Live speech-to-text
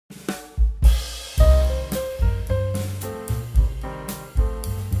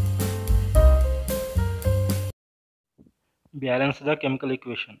Balance the chemical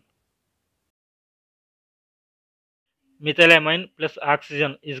equation. Methylamine plus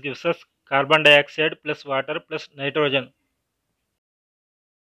oxygen is gives us carbon dioxide plus water plus nitrogen.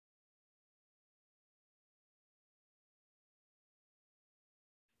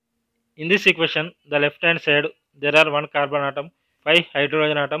 In this equation, the left hand side there are 1 carbon atom, 5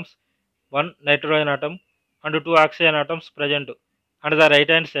 hydrogen atoms, 1 nitrogen atom and 2 oxygen atoms present. And the right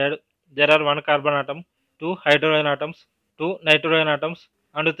hand side there are 1 carbon atom, 2 hydrogen atoms, 2 nitrogen atoms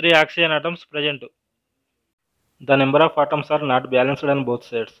and 3 oxygen atoms present. The number of atoms are not balanced on both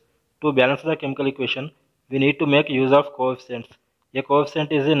sides. To balance the chemical equation, we need to make use of coefficients. A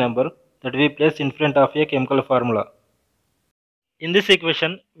coefficient is a number that we place in front of a chemical formula. In this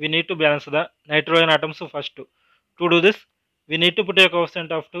equation, we need to balance the nitrogen atoms first. To do this, we need to put a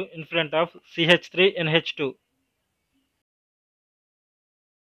coefficient of 2 in front of CH3NH2.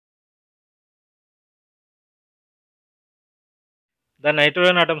 The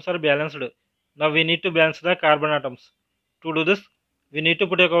nitrogen atoms are balanced. Now we need to balance the carbon atoms. To do this, we need to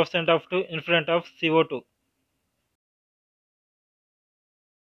put a coefficient of 2 in front of CO2.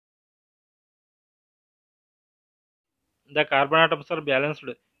 The carbon atoms are balanced.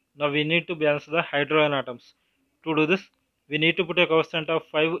 Now we need to balance the hydrogen atoms. To do this, we need to put a coefficient of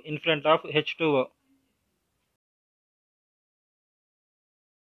 5 in front of H2O.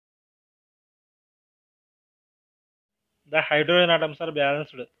 The hydrogen atoms are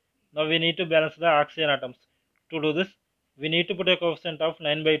balanced. Now we need to balance the oxygen atoms. To do this, we need to put a coefficient of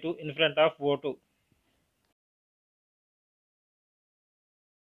 9/2 in front of O2.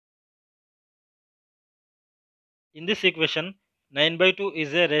 In this equation, 9/2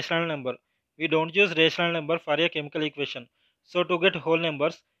 is a rational number. We don't use rational number for a chemical equation. So to get whole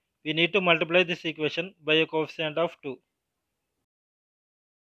numbers, we need to multiply this equation by a coefficient of 2.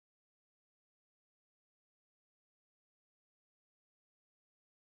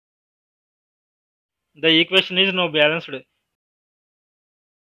 The equation is now balanced.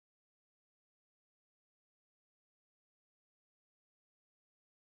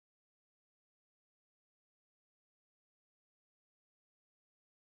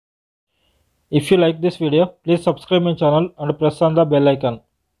 If you like this video, please subscribe my channel and press on the bell icon.